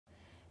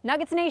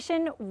Nuggets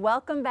Nation,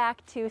 welcome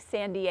back to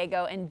San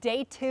Diego and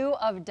day 2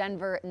 of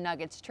Denver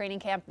Nuggets training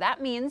camp.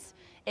 That means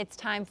it's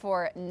time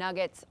for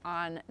Nuggets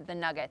on the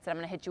Nuggets. I'm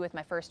going to hit you with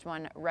my first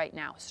one right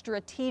now.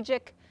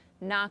 Strategic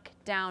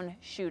knockdown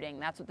shooting.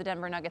 That's what the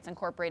Denver Nuggets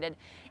incorporated.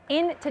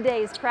 In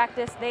today's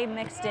practice, they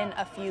mixed in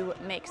a few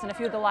makes. In a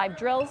few of the live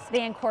drills,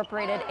 they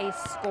incorporated a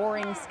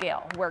scoring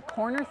scale where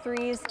corner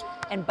threes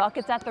and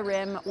buckets at the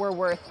rim were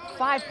worth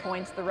 5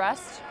 points, the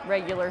rest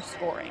regular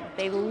scoring.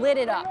 They lit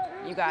it up,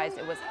 you guys.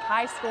 It was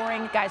high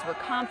scoring. Guys were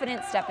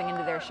confident stepping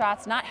into their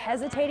shots, not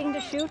hesitating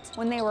to shoot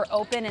when they were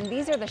open, and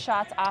these are the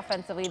shots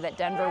offensively that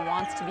Denver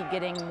wants to be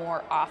getting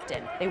more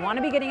often. They want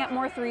to be getting up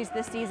more threes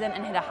this season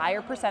and hit a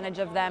higher percentage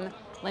of them,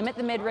 limit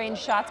the mid-range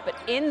shots, but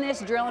in this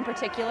drill in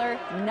particular,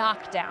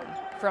 knock down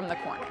from the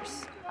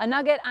corners. A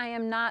nugget I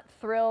am not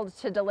thrilled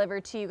to deliver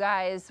to you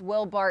guys.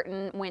 Will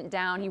Barton went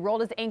down. He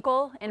rolled his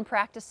ankle in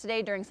practice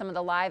today during some of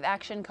the live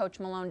action. Coach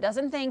Malone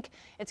doesn't think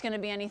it's going to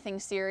be anything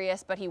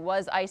serious, but he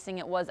was icing.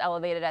 It was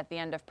elevated at the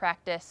end of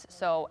practice.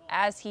 So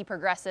as he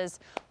progresses,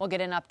 we'll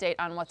get an update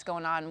on what's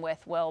going on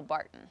with Will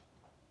Barton.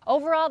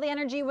 Overall, the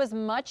energy was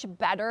much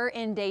better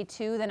in day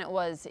 2 than it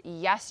was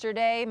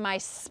yesterday. My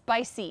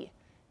spicy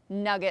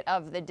nugget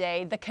of the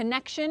day, the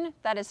connection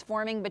that is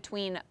forming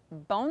between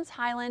Bones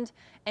Hyland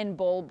and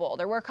Bol Bol.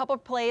 There were a couple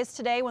of plays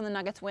today when the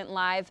Nuggets went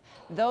live.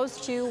 Those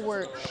two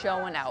were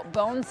showing out.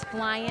 Bones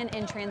flying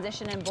in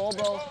transition and Bol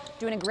Bol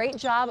doing a great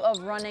job of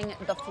running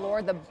the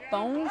floor. The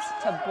Bones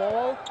to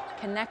Bol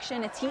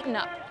connection, it's heating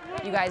up.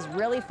 You guys,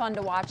 really fun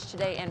to watch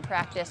today in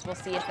practice. We'll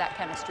see if that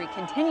chemistry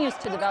continues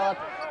to develop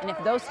and if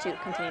those two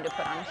continue to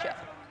put on a show.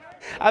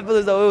 I feel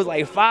as though it was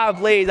like 5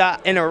 plays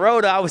in a row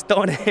that I was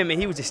throwing at him, and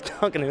he was just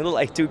dunking. It looked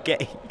like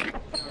 2K.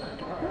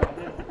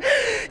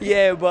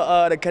 Yeah,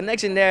 but the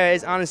connection there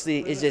is honestly,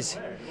 it's just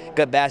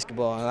good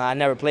basketball. I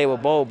never played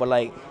with Bol, but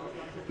like,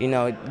 you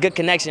know, good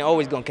connection,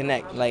 always gonna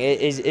connect. Like,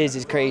 it's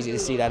just crazy to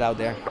see that out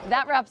there.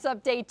 That wraps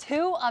up day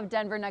 2 of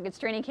Denver Nuggets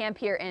training camp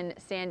here in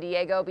San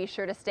Diego. Be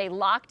sure to stay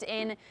locked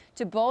in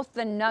to both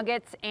the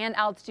Nuggets and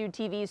Altitude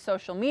TV's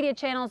social media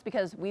channels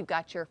because we've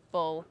got your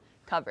full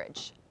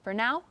coverage. For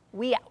now,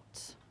 we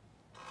out.